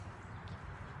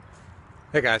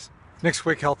Hey guys, Nick's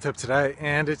quick health tip today,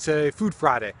 and it's a Food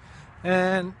Friday.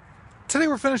 And today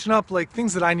we're finishing up like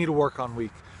things that I need to work on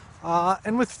week.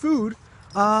 And with food,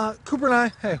 Cooper and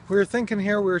I, hey, we were thinking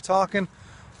here, we were talking,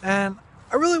 and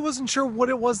I really wasn't sure what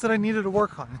it was that I needed to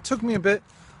work on. It took me a bit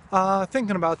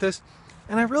thinking about this,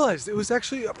 and I realized it was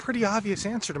actually a pretty obvious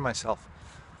answer to myself.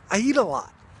 I eat a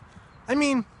lot. I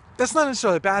mean, that's not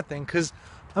necessarily a bad thing because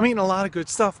I'm eating a lot of good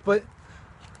stuff, but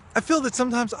I feel that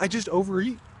sometimes I just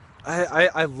overeat.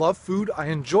 I love food, I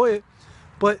enjoy it,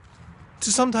 but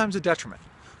to sometimes a detriment.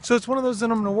 So it's one of those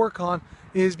that I'm going to work on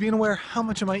is being aware how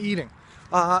much am I eating.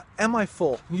 Am I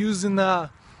full? Using the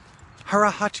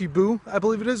Harahachi Bu, I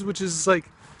believe it is, which is like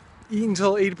eating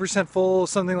until 80% full,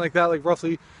 something like that, like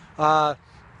roughly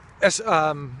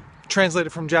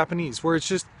translated from Japanese, where it's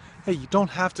just, hey, you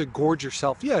don't have to gorge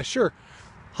yourself. Yeah, sure.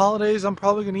 Holidays, I'm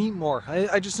probably going to eat more.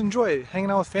 I just enjoy it, hanging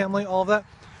out with family, all of that,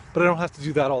 but I don't have to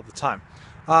do that all the time.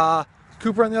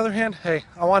 Cooper, on the other hand, hey,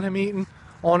 I want him eating.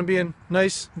 I want him being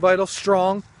nice, vital,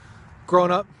 strong, grown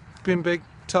up, being big,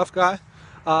 tough guy.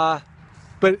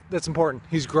 But that's important.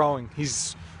 He's growing.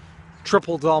 He's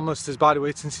tripled almost his body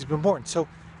weight since he's been born. So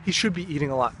he should be eating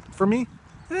a lot. For me,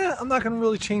 I'm not going to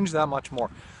really change that much more.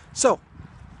 So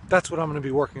that's what I'm going to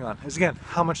be working on is, again,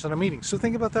 how much that I'm eating. So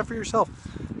think about that for yourself.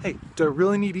 Hey, do I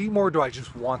really need to eat more or do I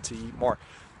just want to eat more?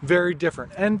 Very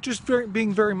different. And just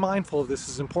being very mindful of this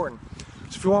is important.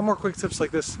 So if you want more quick tips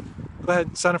like this, go ahead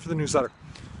and sign up for the newsletter.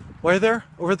 While you're there,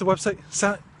 over at the website,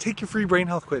 take your free brain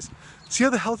health quiz. See how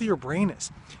the healthy your brain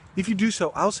is. If you do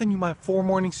so, I'll send you my 4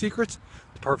 morning secrets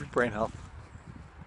to perfect brain health.